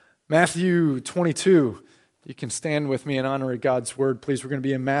Matthew 22. You can stand with me in honor of God's word, please. We're going to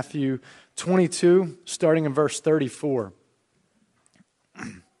be in Matthew 22, starting in verse 34.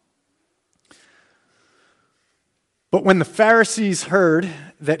 But when the Pharisees heard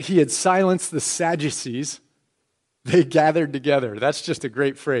that he had silenced the Sadducees, they gathered together. That's just a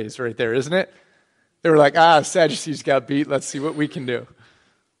great phrase right there, isn't it? They were like, Sadducees got beat. Let's see what we can do.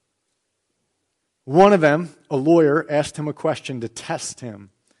 One of them, a lawyer, asked him a question to test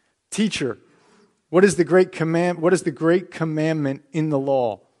him. Teacher, what is the great commandment in the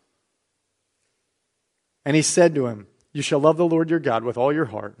law? And he said to him, you shall love the Lord your God with all your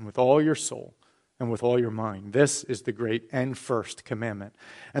heart and with all your soul and with all your mind. This is the great and first commandment.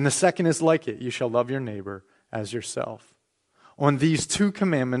 And the second is like it. You shall love your neighbor as yourself. On these two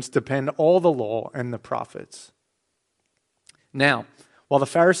commandments depend all the law and the prophets. Now, while the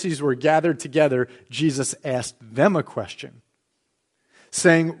Pharisees were gathered together, Jesus asked them a question,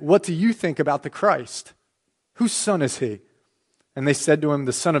 saying, what do you think about the Christ? Whose son is he? And they said to him,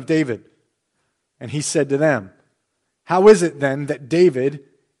 the son of David. And he said to them, how is it then that David,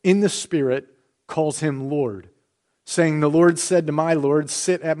 in the Spirit, calls him Lord, saying, the Lord said to my Lord,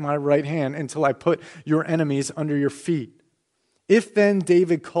 sit at my right hand until I put your enemies under your feet. If then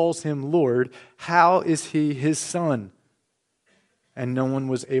David calls him Lord, how is he his son? And no one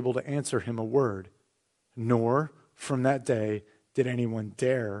was able to answer him a word, nor from that day did anyone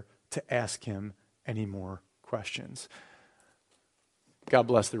dare to ask him any more questions. God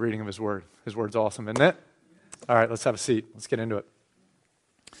bless the reading of his word. His word's awesome, isn't it? All right, let's have a seat. Let's get into it.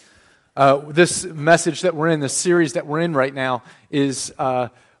 This message that we're in, this series that we're in right now, is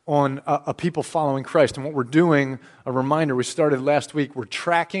on a people following Christ. And what we're doing, a reminder, we started last week, we're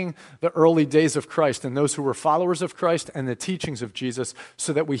tracking the early days of Christ and those who were followers of Christ and the teachings of Jesus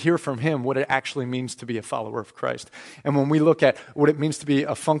so that we hear from him what it actually means to be a follower of Christ. And when we look at what it means to be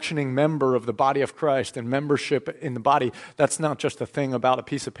a functioning member of the body of Christ and membership in the body, that's not just a thing about a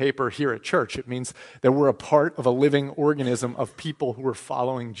piece of paper here at church. It means that we're a part of a living organism of people who are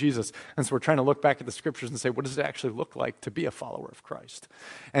following Jesus. And so we're trying to look back at the scriptures and say, what does it actually look like to be a follower of Christ?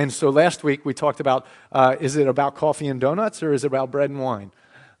 And so last week we talked about, is it about coffee and donuts or is it about bread and wine?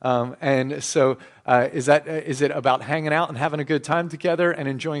 And so is it about hanging out and having a good time together and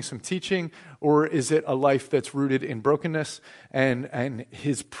enjoying some teaching? Or is it a life that's rooted in brokenness and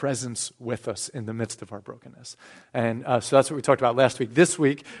his presence with us in the midst of our brokenness? And so that's what we talked about last week. This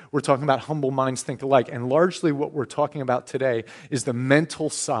week, we're talking about humble minds think alike. And largely what we're talking about today is the mental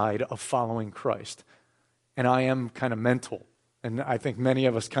side of following Christ. And I am kind of mental. And I think many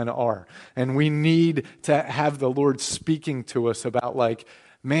of us kind of are. And we need to have the Lord speaking to us about like,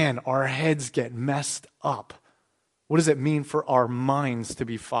 man, our heads get messed up. What does it mean for our minds to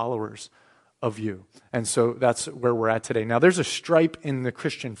be followers of you? And so that's where we're at today. Now, there's a stripe in the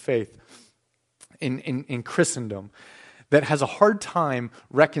Christian faith, in Christendom, that has a hard time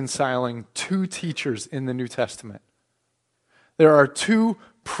reconciling two teachers in the New Testament. There are two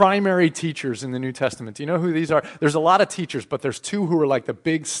primary teachers in the New Testament. Do you know who these are? There's a lot of teachers, but there's two who are like the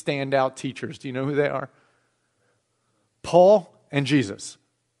big standout teachers. Do you know who they are? Paul and Jesus.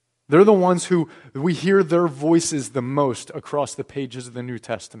 They're the ones who we hear their voices the most across the pages of the New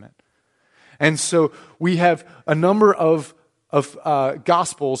Testament. And so we have a number of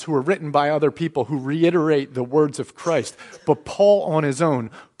Gospels who are written by other people who reiterate the words of Christ. But Paul on his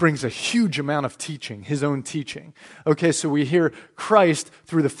own brings a huge amount of teaching, his own teaching. Okay, so we hear Christ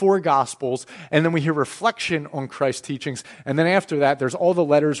through the four Gospels, and then we hear reflection on Christ's teachings. And then after that, there's all the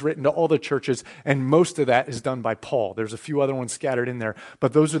letters written to all the churches, and most of that is done by Paul. There's a few other ones scattered in there,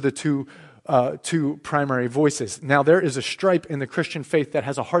 but those are the two primary voices. Now, there is a stripe in the Christian faith that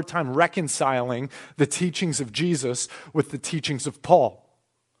has a hard time reconciling the teachings of Jesus with the teachings of Paul.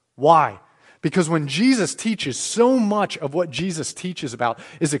 Why? Because when Jesus teaches, so much of what Jesus teaches about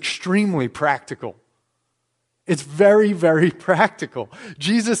is extremely practical. It's very, very practical.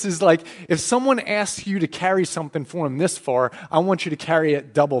 Jesus is like, if someone asks you to carry something for him this far, I want you to carry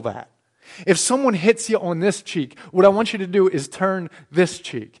it double that. If someone hits you on this cheek, what I want you to do is turn this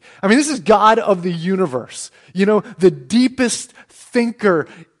cheek. I mean, this is God of the universe. You know, the deepest thinker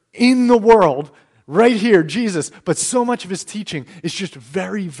in the world, right here, Jesus. But so much of his teaching is just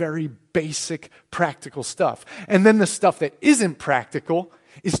very, very basic, practical stuff. And then the stuff that isn't practical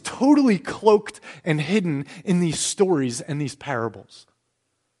is totally cloaked and hidden in these stories and these parables.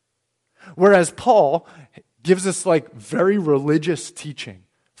 Whereas Paul gives us like very religious teaching.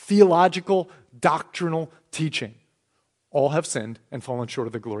 Theological, doctrinal teaching. All have sinned and fallen short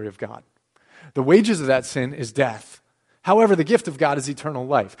of the glory of God. The wages of that sin is death. However, the gift of God is eternal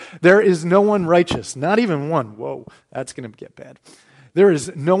life. There is no one righteous, not even one. Whoa, that's going to get bad. There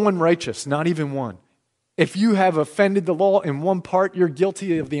is no one righteous, not even one. If you have offended the law in one part, you're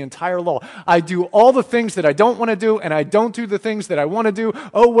guilty of the entire law. I do all the things that I don't want to do, and I don't do the things that I want to do.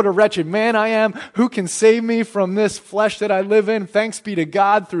 Oh, what a wretched man I am. Who can save me from this flesh that I live in? Thanks be to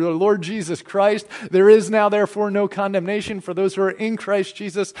God through the Lord Jesus Christ. There is now, therefore, no condemnation for those who are in Christ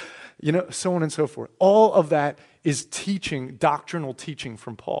Jesus. So on and so forth. All of that is teaching, doctrinal teaching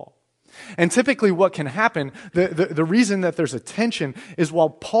from Paul. And typically what can happen, the reason that there's a tension is while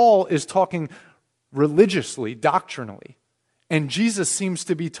Paul is talking religiously, doctrinally, and Jesus seems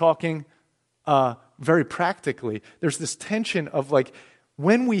to be talking very practically, there's this tension of like,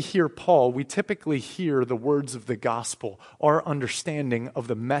 when we hear Paul, we typically hear the words of the gospel, our understanding of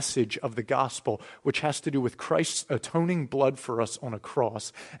the message of the gospel, which has to do with Christ's atoning blood for us on a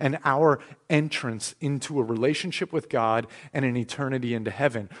cross and our entrance into a relationship with God and an eternity into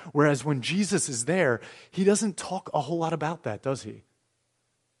heaven. Whereas when Jesus is there, he doesn't talk a whole lot about that, does he?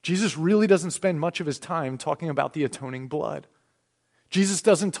 Jesus really doesn't spend much of his time talking about the atoning blood. Jesus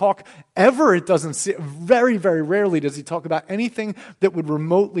doesn't talk ever, very, very rarely does he talk about anything that would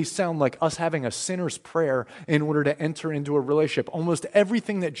remotely sound like us having a sinner's prayer in order to enter into a relationship. Almost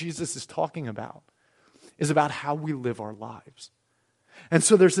everything that Jesus is talking about is about how we live our lives. And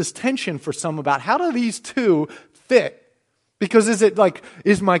so there's this tension for some about how do these two fit? Because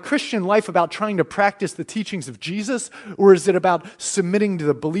is my Christian life about trying to practice the teachings of Jesus, or is it about submitting to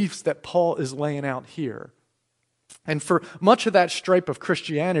the beliefs that Paul is laying out here? And for much of that stripe of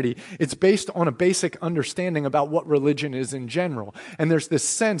Christianity, it's based on a basic understanding about what religion is in general. And there's this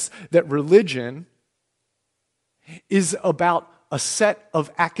sense that religion is about a set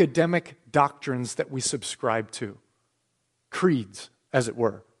of academic doctrines that we subscribe to. Creeds, as it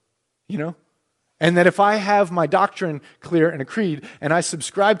were. And that if I have my doctrine clear in a creed and I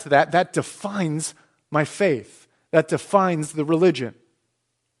subscribe to that, that defines my faith. That defines the religion.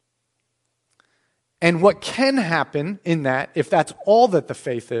 And what can happen in that, if that's all that the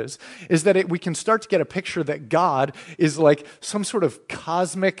faith is that we can start to get a picture that God is like some sort of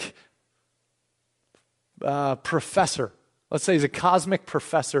cosmic professor. Let's say he's a cosmic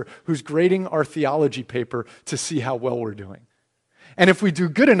professor who's grading our theology paper to see how well we're doing. And if we do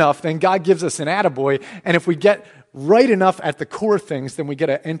good enough, then God gives us an attaboy. And if we get right enough at the core things, then we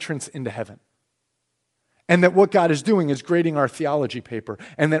get an entrance into heaven. And that what God is doing is grading our theology paper,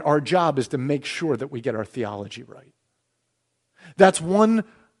 and that our job is to make sure that we get our theology right. That's one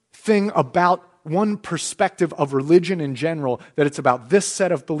thing about one perspective of religion in general, that it's about this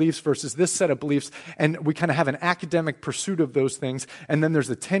set of beliefs versus this set of beliefs, and we kind of have an academic pursuit of those things, and then there's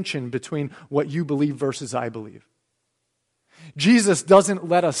a tension between what you believe versus I believe. Jesus doesn't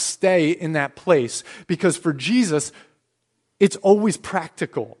let us stay in that place, because for Jesus, it's always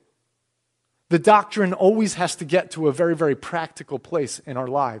practical. The doctrine always has to get to a very, very practical place in our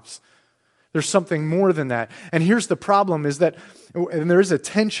lives. There's something more than that. And here's the problem is that, and there is a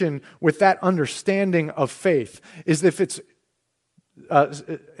tension with that understanding of faith, is if it's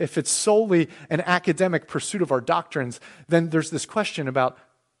solely an academic pursuit of our doctrines, then there's this question about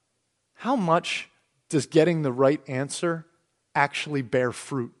how much does getting the right answer actually bear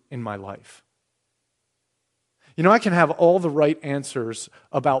fruit in my life? I can have all the right answers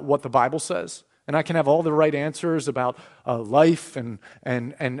about what the Bible says, and I can have all the right answers about life and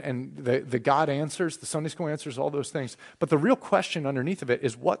the God answers, the Sunday school answers, all those things. But the real question underneath of it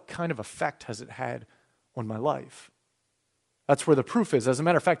is, what kind of effect has it had on my life? That's where the proof is. As a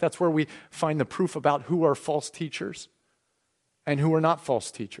matter of fact, that's where we find the proof about who are false teachers and who are not false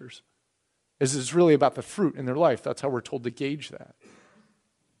teachers. It's really about the fruit in their life. That's how we're told to gauge that.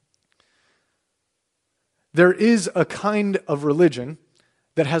 There is a kind of religion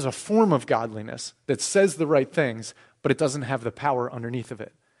that has a form of godliness that says the right things, but it doesn't have the power underneath of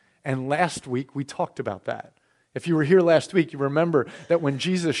it. And last week, we talked about that. If you were here last week, you remember that when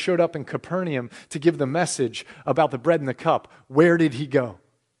Jesus showed up in Capernaum to give the message about the bread and the cup, where did he go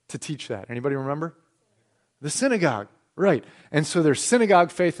to teach that? Anybody remember? The synagogue, right. And so there's synagogue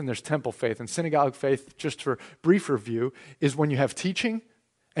faith and there's temple faith. And synagogue faith, just for brief review, is when you have teaching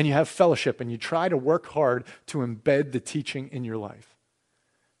and you have fellowship, and you try to work hard to embed the teaching in your life.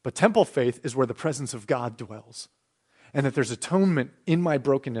 But temple faith is where the presence of God dwells, and that there's atonement in my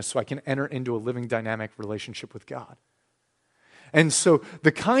brokenness so I can enter into a living, dynamic relationship with God. And so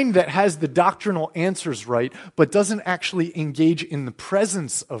the kind that has the doctrinal answers right, but doesn't actually engage in the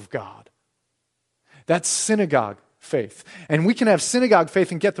presence of God, that's synagogue faith. And we can have synagogue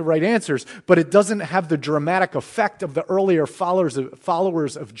faith and get the right answers, but it doesn't have the dramatic effect of the earlier followers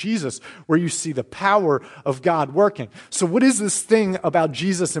of Jesus, where you see the power of God working. So what is this thing about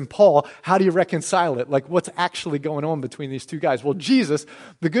Jesus and Paul? How do you reconcile it? Like, what's actually going on between these two guys? Well, Jesus,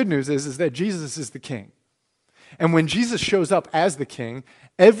 the good news is that Jesus is the king. And when Jesus shows up as the king,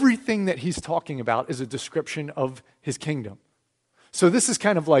 everything that he's talking about is a description of his kingdom. So this is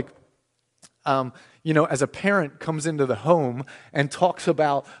kind of like, as a parent comes into the home and talks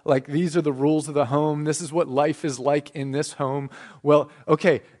about, like, these are the rules of the home, this is what life is like in this home. Well,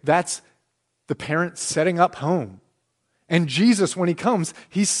 okay, that's the parent setting up home. And Jesus, when he comes,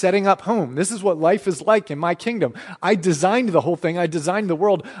 he's setting up home. This is what life is like in my kingdom. I designed the whole thing. I designed the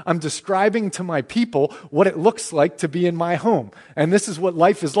world. I'm describing to my people what it looks like to be in my home. And this is what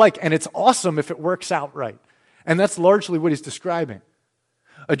life is like. And it's awesome if it works out right. And that's largely what he's describing.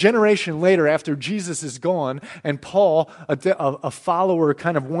 A generation later, after Jesus is gone, and Paul, a follower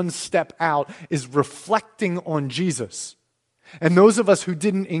kind of one step out, is reflecting on Jesus. And those of us who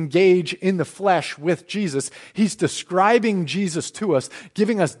didn't engage in the flesh with Jesus, he's describing Jesus to us,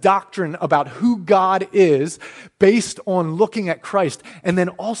 giving us doctrine about who God is based on looking at Christ, and then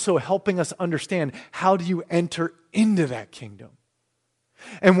also helping us understand, how do you enter into that kingdom?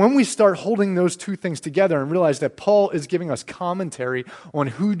 And when we start holding those two things together and realize that Paul is giving us commentary on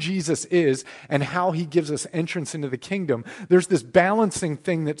who Jesus is and how he gives us entrance into the kingdom, there's this balancing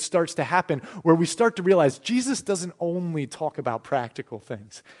thing that starts to happen where we start to realize Jesus doesn't only talk about practical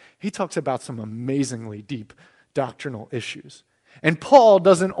things. He talks about some amazingly deep doctrinal issues. And Paul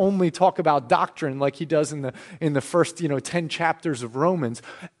doesn't only talk about doctrine like he does in the first 10 chapters of Romans.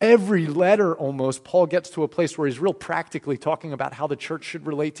 Every letter almost, Paul gets to a place where he's real practically talking about how the church should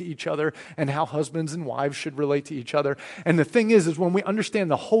relate to each other and how husbands and wives should relate to each other. And the thing is when we understand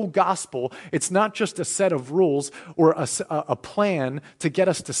the whole gospel, it's not just a set of rules or a plan to get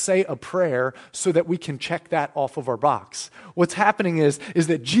us to say a prayer so that we can check that off of our box. What's happening is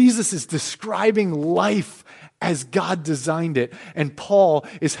that Jesus is describing life as God designed it. And Paul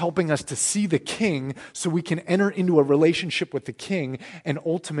is helping us to see the king so we can enter into a relationship with the king and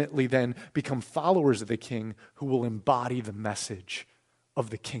ultimately then become followers of the king who will embody the message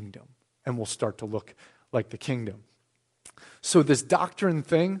of the kingdom and will start to look like the kingdom. So this doctrine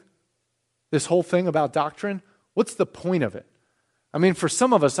thing, this whole thing about doctrine, what's the point of it? I mean, for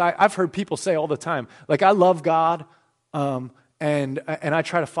some of us, I've heard people say all the time, like, I love God and I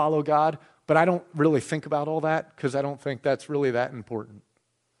try to follow God, but I don't really think about all that because I don't think that's really that important.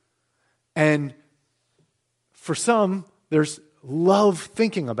 And for some, there's love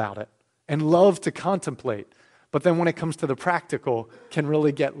thinking about it and love to contemplate. But then when it comes to the practical, can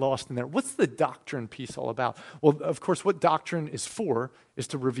really get lost in there. What's the doctrine piece all about? Well, of course, what doctrine is for is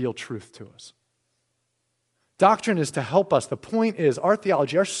to reveal truth to us. Doctrine is to help us. The point is, our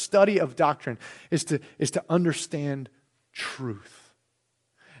theology, our study of doctrine is to understand truth.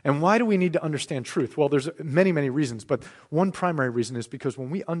 And why do we need to understand truth? Well, there's many, many reasons, but one primary reason is because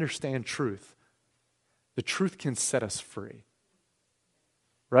when we understand truth, the truth can set us free.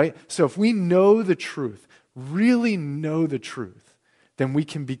 Right? So if we know the truth, really know the truth, then we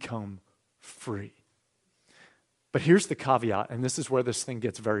can become free. But here's the caveat, and this is where this thing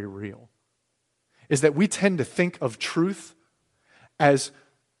gets very real, is that we tend to think of truth as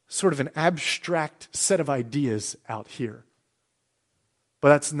sort of an abstract set of ideas out here. But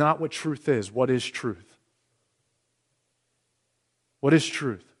that's not what truth is. What is truth? What is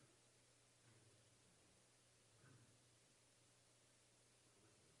truth?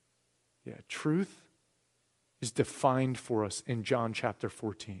 Yeah, truth is defined for us in John chapter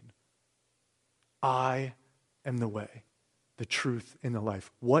 14. I am the way, the truth, and the life.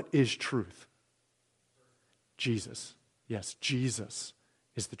 What is truth? Jesus. Yes, Jesus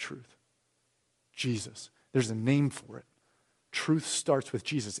is the truth. Jesus. There's a name for it. Truth starts with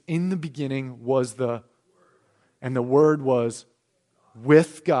Jesus. In the beginning was the Word, and the Word was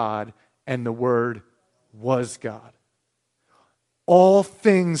with God, and the Word was God. All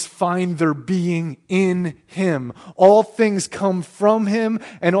things find their being in Him. All things come from Him,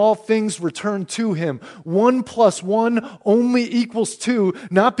 and all things return to Him. 1 + 1 only equals 2,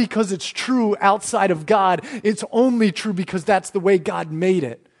 not because it's true outside of God. It's only true because that's the way God made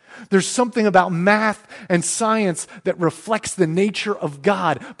it. There's something about math and science that reflects the nature of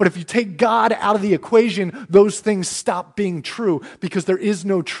God. But if you take God out of the equation, those things stop being true because there is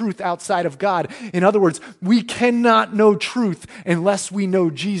no truth outside of God. In other words, we cannot know truth unless we know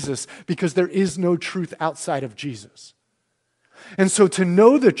Jesus because there is no truth outside of Jesus. And so to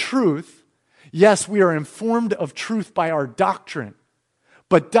know the truth, yes, we are informed of truth by our doctrine.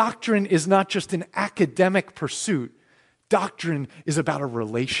 But doctrine is not just an academic pursuit. Doctrine is about a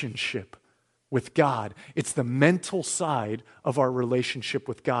relationship with God. It's the mental side of our relationship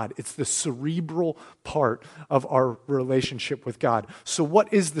with God. It's the cerebral part of our relationship with God. So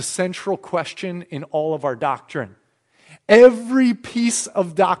what is the central question in all of our doctrine? Every piece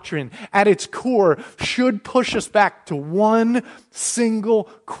of doctrine at its core should push us back to one single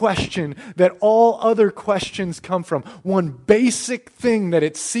question that all other questions come from. One basic thing that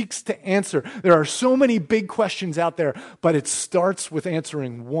it seeks to answer. There are so many big questions out there, but it starts with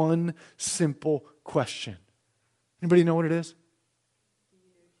answering one simple question. Anybody know what it is?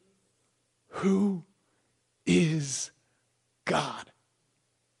 Who is God?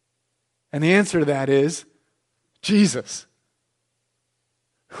 And the answer to that is Jesus.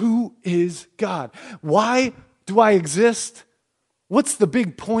 Who is God? Why do I exist? What's the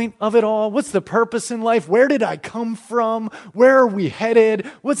big point of it all? What's the purpose in life? Where did I come from? Where are we headed?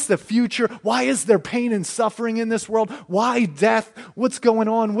 What's the future? Why is there pain and suffering in this world? Why death? What's going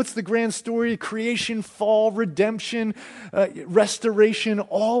on? What's the grand story? Creation, fall, redemption, restoration,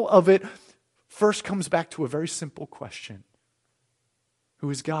 all of it first comes back to a very simple question.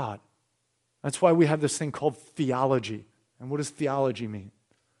 Who is God? That's why we have this thing called theology. And what does theology mean?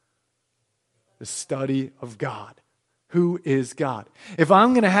 The study of God. Who is God? If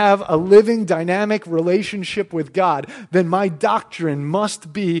I'm going to have a living, dynamic relationship with God, then my doctrine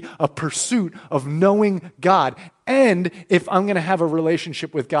must be a pursuit of knowing God. And if I'm going to have a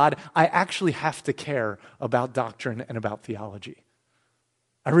relationship with God, I actually have to care about doctrine and about theology.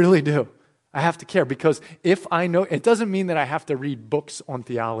 I really do. I have to care because if I know, it doesn't mean that I have to read books on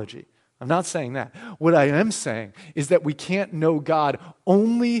theology. I'm not saying that. What I am saying is that we can't know God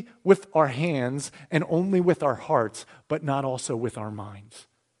only with our hands and only with our hearts, but not also with our minds.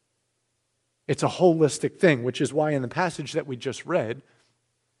 It's a holistic thing, which is why in the passage that we just read,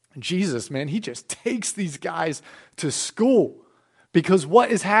 Jesus, man, he just takes these guys to school because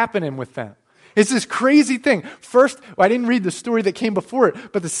what is happening with them? It's this crazy thing. First, I didn't read the story that came before it,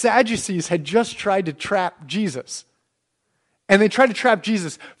 but the Sadducees had just tried to trap Jesus. And they tried to trap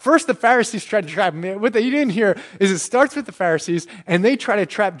Jesus. First, the Pharisees tried to trap him. What you didn't hear is it starts with the Pharisees, and they try to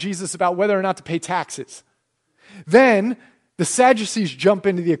trap Jesus about whether or not to pay taxes. Then, the Sadducees jump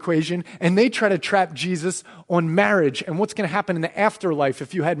into the equation, and they try to trap Jesus on marriage and what's going to happen in the afterlife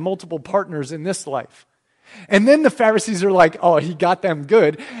if you had multiple partners in this life. And then the Pharisees are like, oh, he got them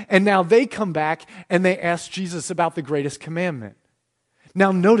good. And now they come back, and they ask Jesus about the greatest commandment.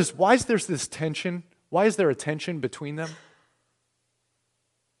 Now, notice, why is there this tension? Why is there a tension between them?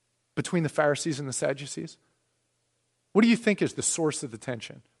 Between the Pharisees and the Sadducees? What do you think is the source of the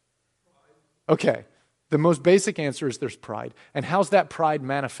tension? Okay, the most basic answer is there's pride. And how's that pride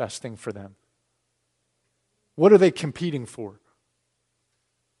manifesting for them? What are they competing for?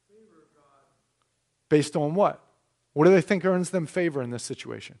 Based on what? What do they think earns them favor in this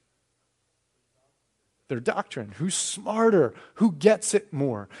situation? Their doctrine. Who's smarter? Who gets it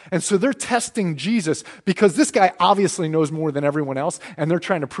more? And so they're testing Jesus because this guy obviously knows more than everyone else, and they're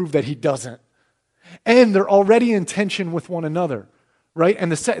trying to prove that he doesn't. And they're already in tension with one another, right?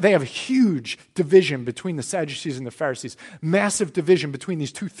 And they have a huge division between the Sadducees and the Pharisees. Massive division between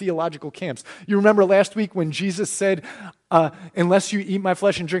these two theological camps. You remember last week when Jesus said, unless you eat my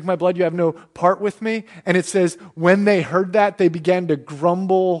flesh and drink my blood, you have no part with me? And it says, when they heard that, they began to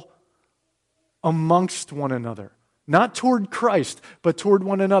grumble amongst one another. Not toward Christ, but toward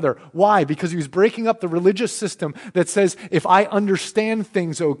one another. Why? Because he was breaking up the religious system that says, if I understand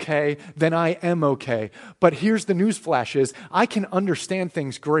things okay, then I am okay. But here's the news flash is, I can understand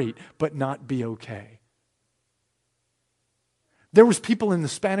things great, but not be okay. There was people in the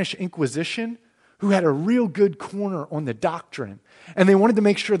Spanish Inquisition who had a real good corner on the doctrine. And they wanted to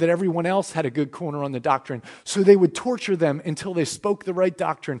make sure that everyone else had a good corner on the doctrine. So they would torture them until they spoke the right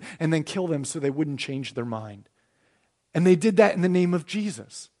doctrine and then kill them so they wouldn't change their mind. And they did that in the name of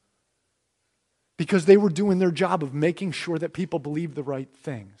Jesus. Because they were doing their job of making sure that people believed the right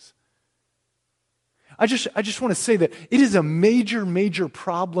things. I just want to say that it is a major, major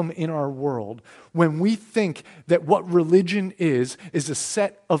problem in our world when we think that what religion is a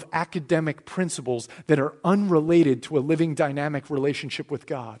set of academic principles that are unrelated to a living, dynamic relationship with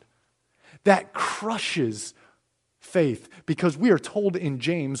God. That crushes faith because we are told in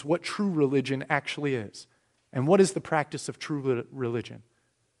James what true religion actually is. And what is the practice of true religion?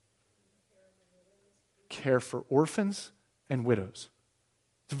 Care for orphans and widows.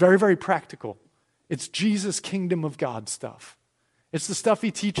 It's very, very practical. It's Jesus' kingdom of God stuff. It's the stuff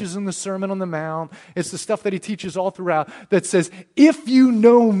he teaches in the Sermon on the Mount. It's the stuff that he teaches all throughout that says, if you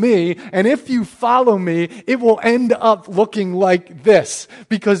know me and if you follow me, it will end up looking like this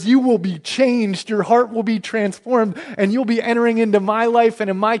because you will be changed, your heart will be transformed, and you'll be entering into my life and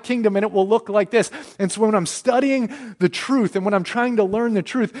in my kingdom, and it will look like this. And so when I'm studying the truth and when I'm trying to learn the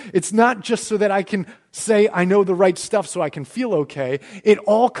truth, it's not just so that I can say I know the right stuff so I can feel okay. It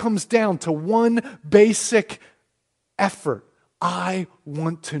all comes down to one basic effort. I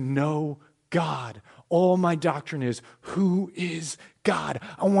want to know God. All my doctrine is, who is God?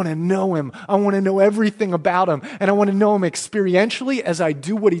 I want to know him. I want to know everything about him. And I want to know him experientially as I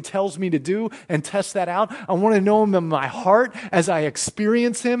do what he tells me to do and test that out. I want to know him in my heart as I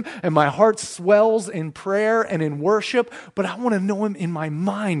experience him and my heart swells in prayer and in worship. But I want to know him in my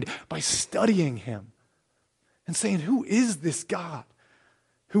mind by studying him and saying, who is this God?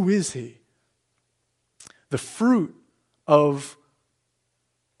 Who is he? The fruit of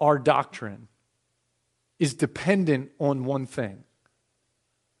our doctrine is dependent on one thing.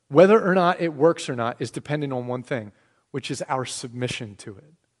 Whether or not it works or not is dependent on one thing, which is our submission to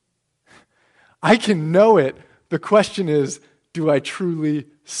it. I can know it. The question is, do I truly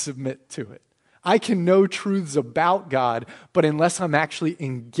submit to it? I can know truths about God, but unless I'm actually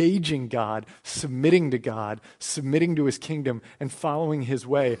engaging God, submitting to God, submitting to his kingdom, and following his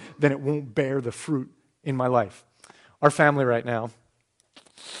way, then it won't bear the fruit in my life. Our family right now,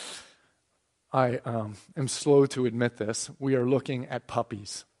 I am slow to admit this, we are looking at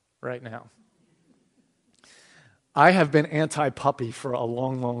puppies right now. I have been anti-puppy for a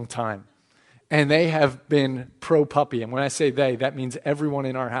long, long time. And they have been pro-puppy. And when I say they, that means everyone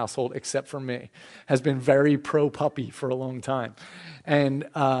in our household except for me has been very pro-puppy for a long time. And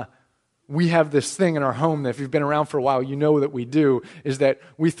we have this thing in our home that if you've been around for a while, you know that we do, is that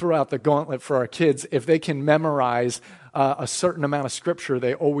we throw out the gauntlet for our kids. If they can memorize a certain amount of scripture,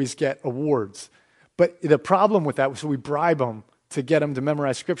 they always get awards. But the problem with that, so we bribe them to get them to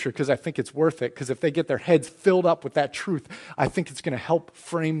memorize scripture because I think it's worth it. Because if they get their heads filled up with that truth, I think it's going to help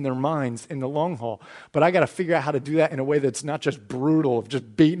frame their minds in the long haul. But I got to figure out how to do that in a way that's not just brutal, of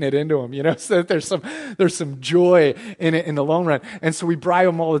just beating it into them, so that there's some joy in it in the long run. And so we bribe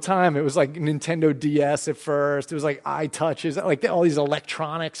them all the time. It was like Nintendo DS at first. It was like iTouches, like all these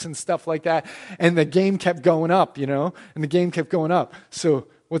electronics and stuff like that. And the game kept going up, and the game kept going up. So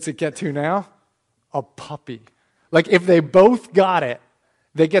what's it get to now? A puppy. Like if they both got it,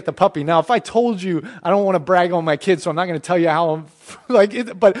 they get the puppy. Now, if I told you, I don't want to brag on my kids, so I'm not going to tell you how I'm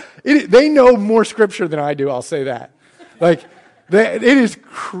they know more scripture than I do, I'll say that. It is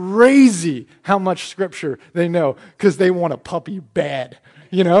crazy how much scripture they know because they want a puppy bad,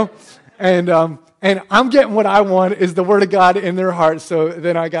 And I'm getting what I want is the word of God in their heart, so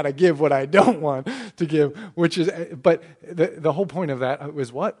then I got to give what I don't want to give, but the whole point of that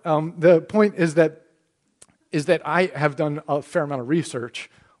was what? The point is that I have done a fair amount of research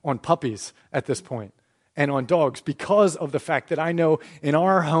on puppies at this point and on dogs because of the fact that I know in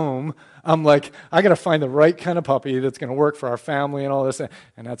our home, I'm like, I got to find the right kind of puppy that's going to work for our family and all this, and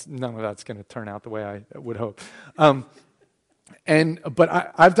none of that's going to turn out the way I would hope. But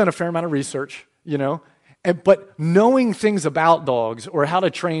I've done a fair amount of research, but knowing things about dogs or how to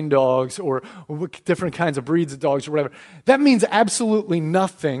train dogs or different kinds of breeds of dogs or whatever, that means absolutely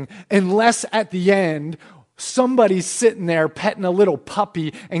nothing unless at the end somebody's sitting there petting a little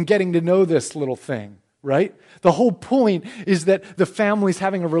puppy and getting to know this little thing, right? The whole point is that the family's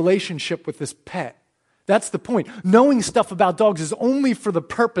having a relationship with this pet. That's the point. Knowing stuff about dogs is only for the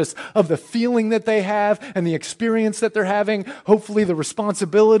purpose of the feeling that they have and the experience that they're having, hopefully the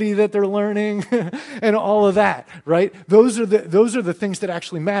responsibility that they're learning and all of that, right? Those are the things that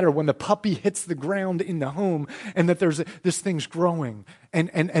actually matter when the puppy hits the ground in the home and that this thing's growing. And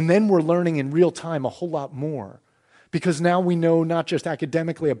then we're learning in real time a whole lot more. Because now we know not just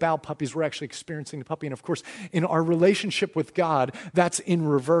academically about puppies, we're actually experiencing the puppy. And of course, in our relationship with God, that's in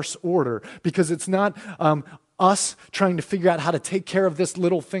reverse order. Because it's not us trying to figure out how to take care of this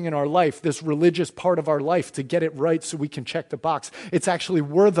little thing in our life, this religious part of our life, to get it right so we can check the box. It's actually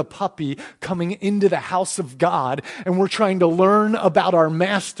we're the puppy coming into the house of God, and we're trying to learn about our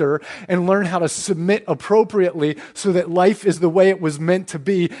master and learn how to submit appropriately so that life is the way it was meant to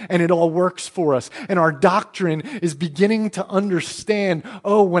be and it all works for us. And our doctrine is beginning to understand,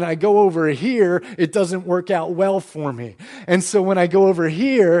 when I go over here, it doesn't work out well for me. And so when I go over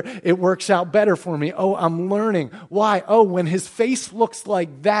here, it works out better for me. I'm learning. Why? When his face looks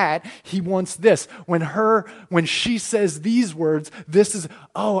like that, he wants this. When she says these words, this is,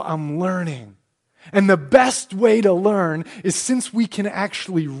 I'm learning. And the best way to learn is, since we can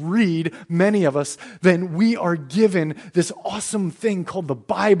actually read, many of us, then we are given this awesome thing called the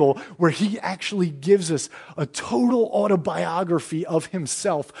Bible, where he actually gives us a total autobiography of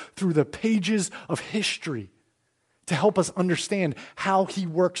himself through the pages of history to help us understand how he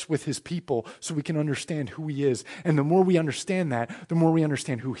works with his people so we can understand who he is. And the more we understand that, the more we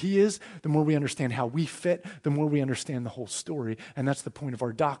understand who he is, the more we understand how we fit, the more we understand the whole story. And that's the point of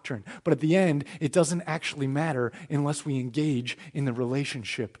our doctrine. But at the end, it doesn't actually matter unless we engage in the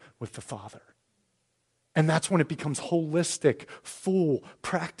relationship with the Father. And that's when it becomes holistic, full,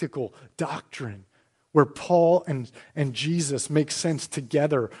 practical doctrine, where Paul and Jesus make sense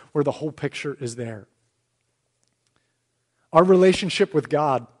together, where the whole picture is there. Our relationship with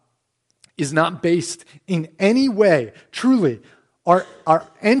God is not based in any way, truly, our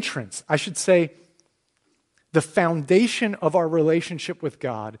entrance, I should say, the foundation of our relationship with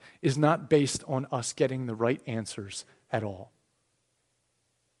God is not based on us getting the right answers at all.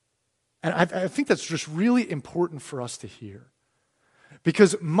 And I think that's just really important for us to hear.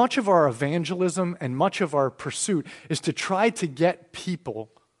 Because much of our evangelism and much of our pursuit is to try to get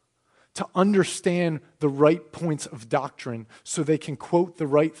people to understand the right points of doctrine so they can quote the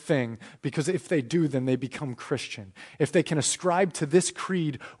right thing, because if they do, then they become Christian. If they can ascribe to this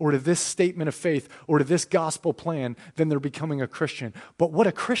creed or to this statement of faith or to this gospel plan, then they're becoming a Christian. But what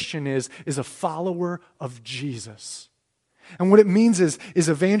a Christian is a follower of Jesus. And what it means is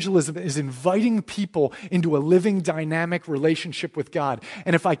evangelism is inviting people into a living, dynamic relationship with God.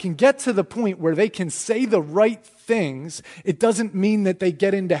 And if I can get to the point where they can say the right things, it doesn't mean that they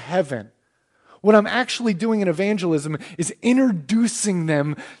get into heaven. What I'm actually doing in evangelism is introducing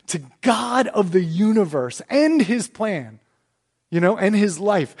them to God of the universe and his plan, and his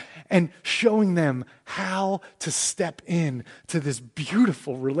life, and showing them how to step in to this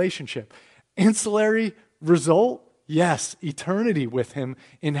beautiful relationship. Ancillary result? Yes, eternity with him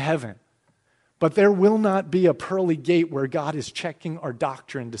in heaven. But there will not be a pearly gate where God is checking our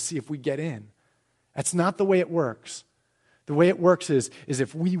doctrine to see if we get in. That's not the way it works. The way it works is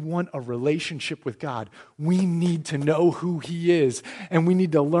if we want a relationship with God, we need to know who he is, and we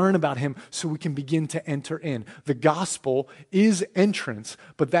need to learn about him so we can begin to enter in. The gospel is entrance,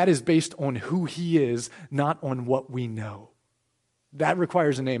 but that is based on who he is, not on what we know. That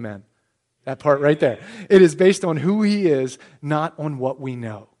requires an amen. That part right there. It is based on who he is, not on what we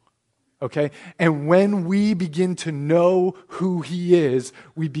know. Okay? And when we begin to know who he is,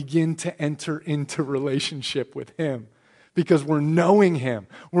 we begin to enter into relationship with him. Because we're knowing him.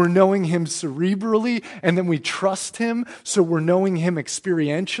 We're knowing him cerebrally, and then we trust him, so we're knowing him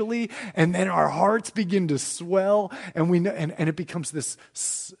experientially, and then our hearts begin to swell, and we know, and it becomes this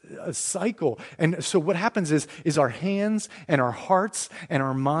cycle. And so what happens is our hands and our hearts and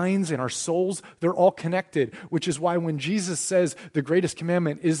our minds and our souls, they're all connected, which is why when Jesus says the greatest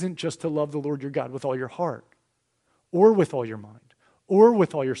commandment isn't just to love the Lord your God with all your heart, or with all your mind, or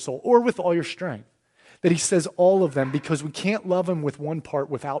with all your soul, or with all your strength, that he says all of them, because we can't love him with one part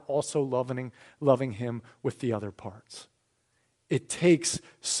without also loving him with the other parts. It takes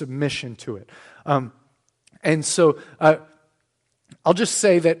submission to it. And so I'll just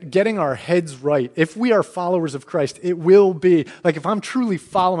say that getting our heads right, if we are followers of Christ, it will be, like if I'm truly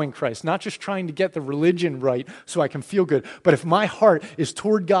following Christ, not just trying to get the religion right so I can feel good, but if my heart is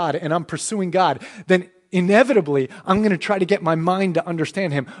toward God and I'm pursuing God, then inevitably, I'm going to try to get my mind to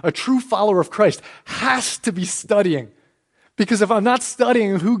understand him. A true follower of Christ has to be studying. Because if I'm not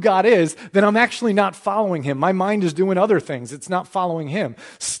studying who God is, then I'm actually not following him. My mind is doing other things. It's not following him.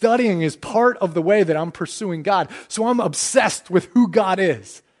 Studying is part of the way that I'm pursuing God. So I'm obsessed with who God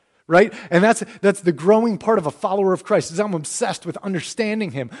is, right? And that's the growing part of a follower of Christ, is I'm obsessed with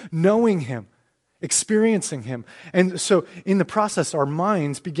understanding him, knowing him, experiencing him. And so in the process, our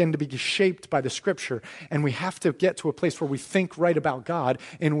minds begin to be shaped by the scripture, and we have to get to a place where we think right about God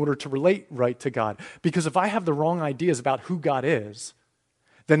in order to relate right to God. Because if I have the wrong ideas about who God is,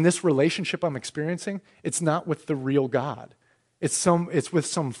 then this relationship I'm experiencing, it's not with the real God. It's with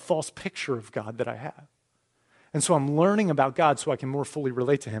some false picture of God that I have. And so I'm learning about God so I can more fully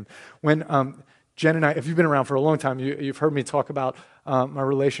relate to him. When Jen and I, if you've been around for a long time, you've heard me talk about my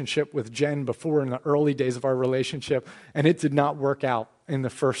relationship with Jen before in the early days of our relationship, and it did not work out in the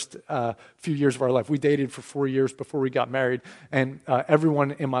first few years of our life. We dated for 4 years before we got married, and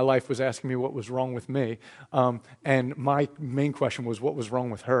everyone in my life was asking me what was wrong with me, and my main question was, what was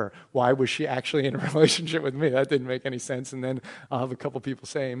wrong with her? Why was she actually in a relationship with me? That didn't make any sense, and then I'll have a couple people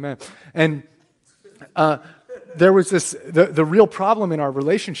say amen. And there was the real problem in our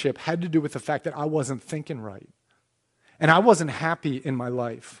relationship had to do with the fact that I wasn't thinking right. And I wasn't happy in my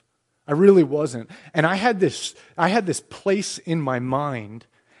life. I really wasn't. And I had this place in my mind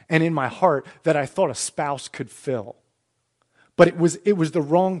and in my heart that I thought a spouse could fill. But it was the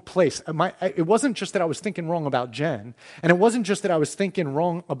wrong place. It wasn't just that I was thinking wrong about Jen, and it wasn't just that I was thinking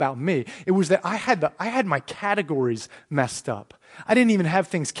wrong about me. It was that I had my categories messed up. I didn't even have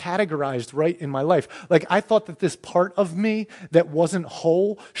things categorized right in my life. Like, I thought that this part of me that wasn't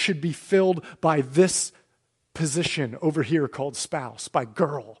whole should be filled by this position over here called spouse, by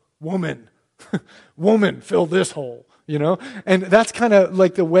girl, woman. Woman, fill this hole, you know? And that's kind of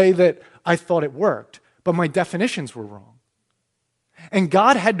like the way that I thought it worked. But my definitions were wrong. And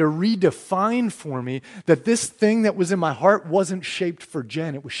God had to redefine for me that this thing that was in my heart wasn't shaped for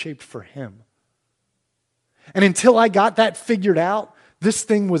Jen, it was shaped for him. And until I got that figured out, this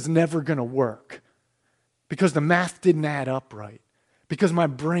thing was never going to work because the math didn't add up right, because my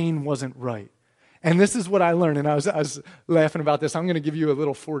brain wasn't right. And this is what I learned, and I was laughing about this. I'm going to give you a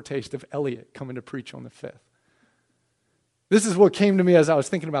little foretaste of Elliot coming to preach on the 5th. This is what came to me as I was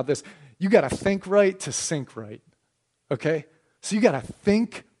thinking about this. You got to think right to sink right, okay? So you got to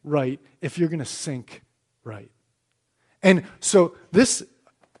think right if you're going to sink right. And so this,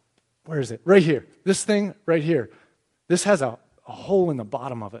 where is it? Right here. This thing right here. This has a hole in the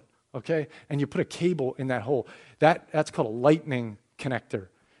bottom of it, okay? And you put a cable in that hole. That's called a lightning connector.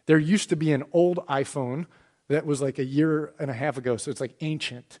 There used to be an old iPhone that was like a year and a half ago, so it's like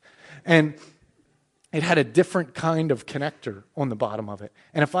ancient. And it had a different kind of connector on the bottom of it.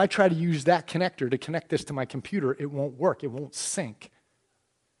 And if I try to use that connector to connect this to my computer, it won't work. It won't sync.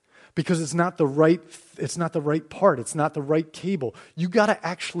 Because it's not the right part. It's not the right cable. You got to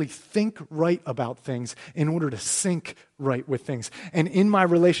actually think right about things in order to sync right with things. And in my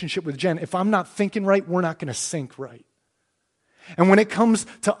relationship with Jen, if I'm not thinking right, we're not going to sync right. And when it comes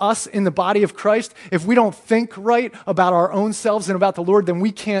to us in the body of Christ, if we don't think right about our own selves and about the Lord, then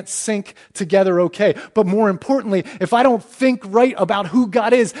we can't sync together okay. But more importantly, if I don't think right about who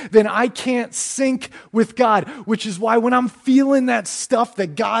God is, then I can't sync with God, which is why when I'm feeling that stuff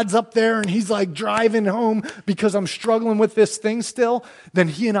that God's up there and he's like driving home because I'm struggling with this thing still, then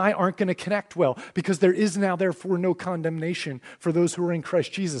he and I aren't going to connect well, because there is now therefore no condemnation for those who are in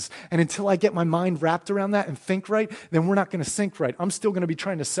Christ Jesus. And until I get my mind wrapped around that and think right, then we're not going to sync right. I'm still going to be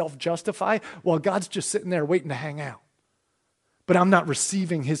trying to self-justify while God's just sitting there waiting to hang out. But I'm not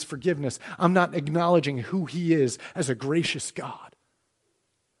receiving his forgiveness. I'm not acknowledging who he is as a gracious God.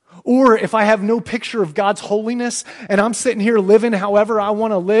 Or if I have no picture of God's holiness and I'm sitting here living however I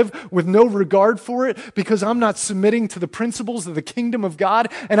want to live with no regard for it because I'm not submitting to the principles of the kingdom of God,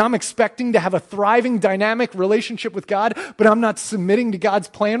 and I'm expecting to have a thriving, dynamic relationship with God, but I'm not submitting to God's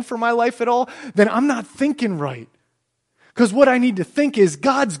plan for my life at all, then I'm not thinking right. Because what I need to think is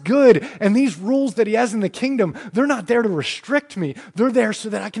God's good, and these rules that he has in the kingdom, they're not there to restrict me. They're there so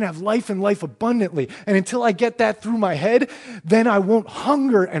that I can have life and life abundantly. And until I get that through my head, then I won't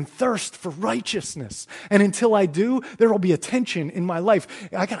hunger and thirst for righteousness. And until I do, there will be a tension in my life.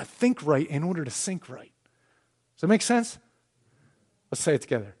 I got to think right in order to sink right. Does that make sense? Let's say it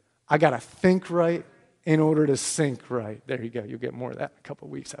together. I got to think right in order to sink right. There you go. You'll get more of that in a couple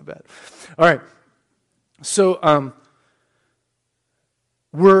of weeks, I bet. All right. So,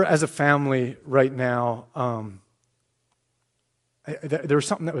 we're, as a family right now, there was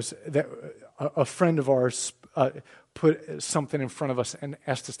something that a friend of ours put something in front of us and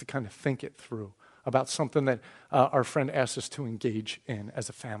asked us to kind of think it through about something that our friend asked us to engage in as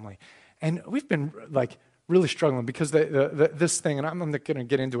a family. And we've been like really struggling because this thing, and I'm not going to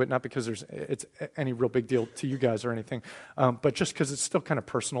get into it, not because it's any real big deal to you guys or anything, but just because it's still kind of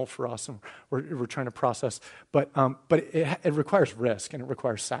personal for us and we're trying to process. But it requires risk and it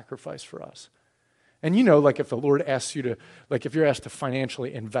requires sacrifice for us. And you know, like if the Lord asks you to, like if you're asked to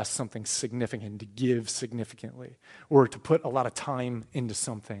financially invest something significant, to give significantly, or to put a lot of time into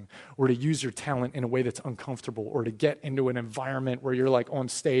something, or to use your talent in a way that's uncomfortable, or to get into an environment where you're like on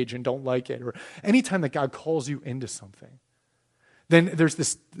stage and don't like it, or anytime that God calls you into something, then there's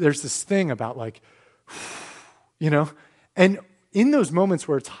this thing about like, you know, and in those moments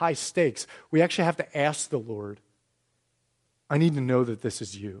where it's high stakes, we actually have to ask the Lord, I need to know that this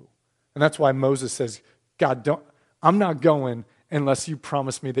is you. And that's why Moses says, God, I'm not going unless you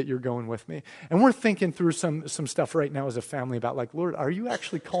promise me that you're going with me. And we're thinking through some stuff right now as a family about like, Lord, are you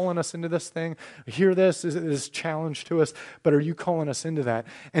actually calling us into this thing? I hear this, is this challenge to us, but are you calling us into that?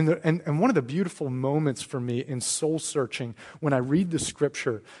 And one of the beautiful moments for me in soul searching when I read the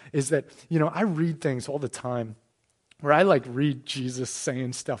scripture is that, you know, I read things all the time where I like read Jesus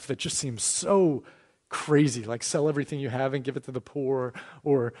saying stuff that just seems so crazy, like sell everything you have and give it to the poor,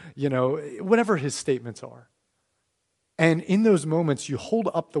 or, you know, whatever his statements are. And in those moments, you hold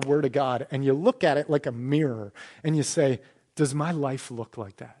up the Word of God and you look at it like a mirror and you say, does my life look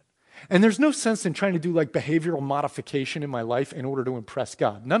like that? And there's no sense in trying to do like behavioral modification in my life in order to impress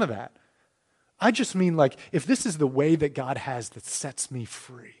God. None of that. I just mean like, if this is the way that God has that sets me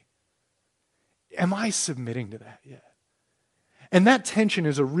free, am I submitting to that yet? And that tension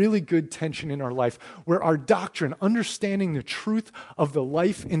is a really good tension in our life where our doctrine, understanding the truth of the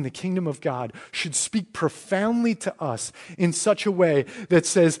life in the kingdom of God, should speak profoundly to us in such a way that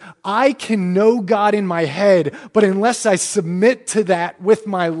says, I can know God in my head, but unless I submit to that with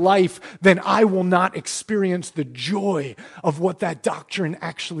my life, then I will not experience the joy of what that doctrine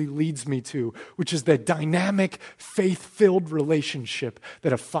actually leads me to, which is the dynamic, faith-filled relationship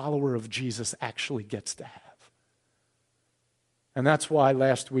that a follower of Jesus actually gets to have. And that's why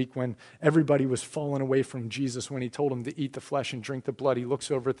last week when everybody was falling away from Jesus, when he told them to eat the flesh and drink the blood, he looks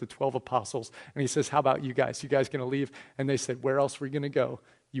over at the 12 apostles and he says, how about you guys? You guys going to leave? And they said, where else are we going to go?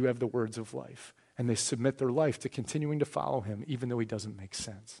 You have the words of life. And they submit their life to continuing to follow him, even though he doesn't make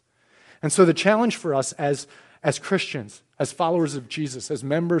sense. And so the challenge for us as Christians, as followers of Jesus, as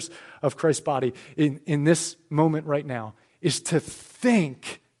members of Christ's body in this moment right now is to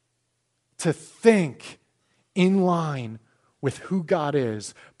think in line with who God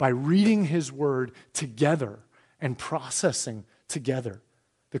is by reading his word together and processing together.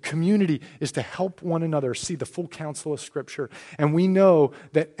 The community is to help one another see the full counsel of Scripture. And we know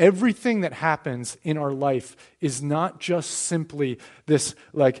that everything that happens in our life is not just simply this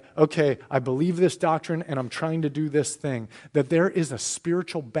like, okay, I believe this doctrine and I'm trying to do this thing. That there is a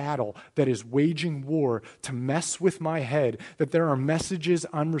spiritual battle that is waging war to mess with my head. That there are messages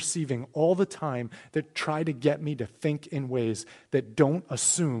I'm receiving all the time that try to get me to think in ways that don't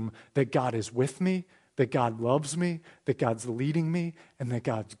assume that God is with me, that God loves me, that God's leading me, and that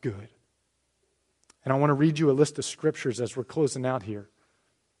God's good. And I want to read you a list of scriptures as we're closing out here.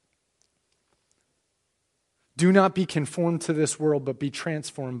 Do not be conformed to this world, but be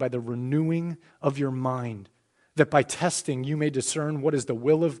transformed by the renewing of your mind, that by testing you may discern what is the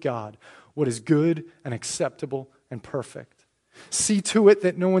will of God, what is good and acceptable and perfect. See to it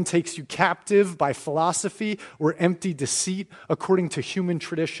that no one takes you captive by philosophy or empty deceit according to human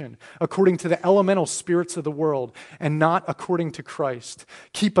tradition, according to the elemental spirits of the world, and not according to Christ.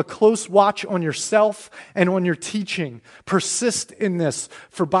 Keep a close watch on yourself and on your teaching. Persist in this,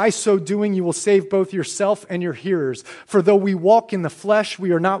 for by so doing you will save both yourself and your hearers. For though we walk in the flesh,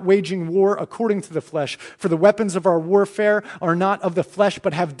 we are not waging war according to the flesh. For the weapons of our warfare are not of the flesh,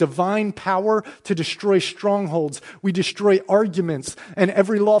 but have divine power to destroy strongholds. We destroy arguments and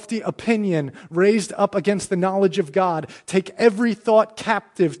every lofty opinion raised up against the knowledge of God. Take every thought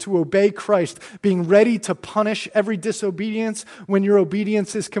captive to obey Christ, being ready to punish every disobedience when your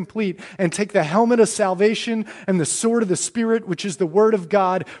obedience is complete. And take the helmet of salvation and the sword of the Spirit, which is the word of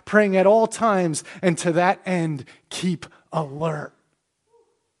God, praying at all times, and to that end, keep alert.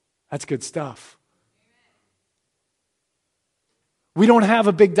 That's good stuff. We don't have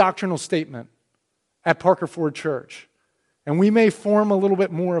a big doctrinal statement at Parker Ford Church. And we may form a little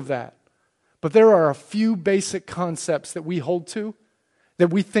bit more of that. But there are a few basic concepts that we hold to that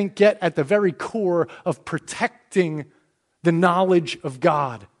we think get at the very core of protecting the knowledge of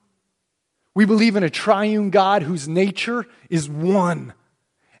God. We believe in a triune God whose nature is one,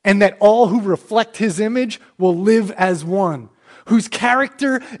 and that all who reflect his image will live as one, whose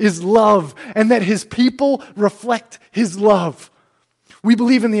character is love, and that his people reflect his love. We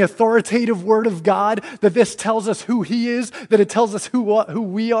believe in the authoritative word of God, that this tells us who he is, that it tells us who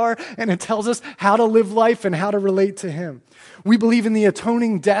we are, and it tells us how to live life and how to relate to him. We believe in the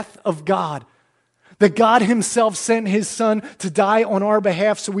atoning death of God, that God himself sent his son to die on our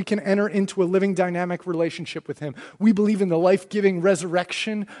behalf so we can enter into a living, dynamic relationship with him. We believe in the life-giving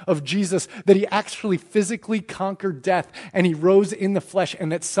resurrection of Jesus, that he actually physically conquered death and he rose in the flesh,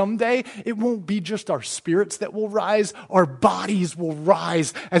 and that someday it won't be just our spirits that will rise, our bodies will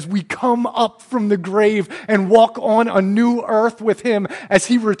rise as we come up from the grave and walk on a new earth with him as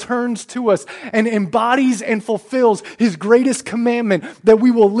he returns to us and embodies and fulfills his greatest commandment, that we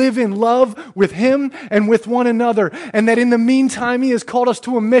will live in love with him and with one another, and that in the meantime he has called us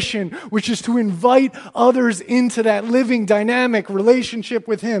to a mission, which is to invite others into that living, dynamic relationship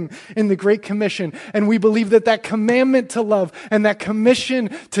with him in the Great Commission. And we believe that that commandment to love and that commission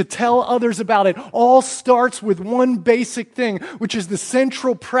to tell others about it all starts with one basic thing, which is the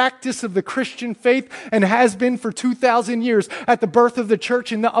central practice of the Christian faith and has been for 2,000 years at the birth of the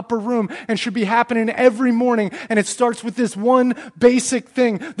church in the upper room and should be happening every morning. And it starts with this one basic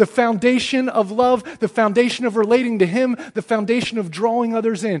thing, the foundation of love, the foundation of relating to him, the foundation of drawing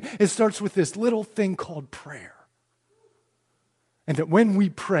others in. It starts with this little thing called prayer. And that when we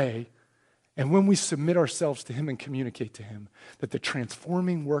pray and when we submit ourselves to him and communicate to him, that the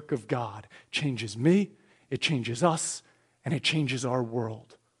transforming work of God changes me, it changes us, and it changes our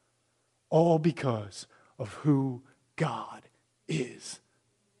world. All because of who God is.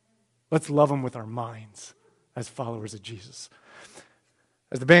 Let's love him with our minds as followers of Jesus.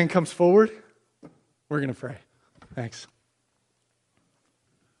 As the band comes forward, we're going to pray. Thanks.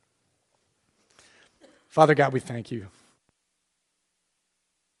 Father God, we thank you.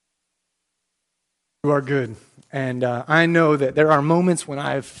 You are good. And I know that there are moments when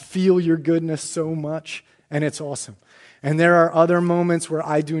I feel your goodness so much, and it's awesome. And there are other moments where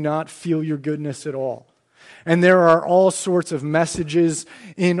I do not feel your goodness at all. And there are all sorts of messages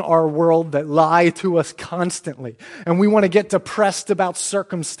in our world that lie to us constantly. And we want to get depressed about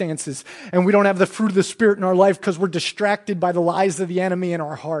circumstances. And we don't have the fruit of the Spirit in our life because we're distracted by the lies of the enemy in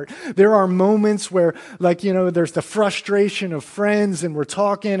our heart. There are moments where, there's the frustration of friends and we're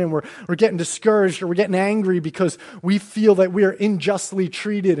talking and we're getting discouraged or we're getting angry because we feel that we are unjustly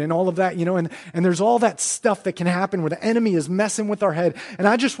treated and all of that, and there's all that stuff that can happen where the enemy is messing with our head. And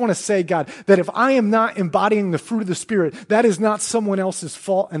I just want to say, God, that if I am not embodying the fruit of the Spirit, that is not someone else's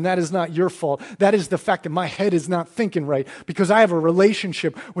fault and that is not your fault. That is the fact that my head is not thinking right because I have a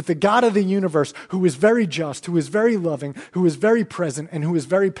relationship with the God of the universe who is very just, who is very loving, who is very present, and who is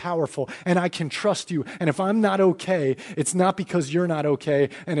very powerful, and I can trust you. And if I'm not okay, it's not because you're not okay,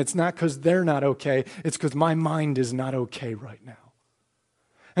 and it's not because they're not okay, it's because my mind is not okay right now.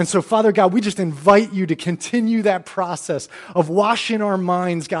 And so, Father God, we just invite you to continue that process of washing our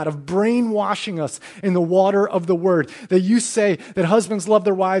minds, God, of brainwashing us in the water of the Word. That you say that husbands love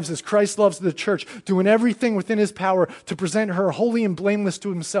their wives as Christ loves the church, doing everything within his power to present her holy and blameless to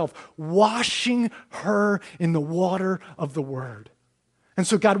himself, washing her in the water of the Word. And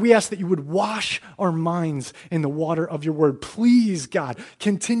so, God, we ask that you would wash our minds in the water of your Word. Please, God,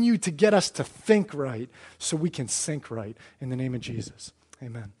 continue to get us to think right so we can sink right in the name of Jesus.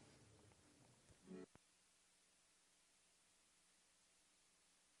 Amen.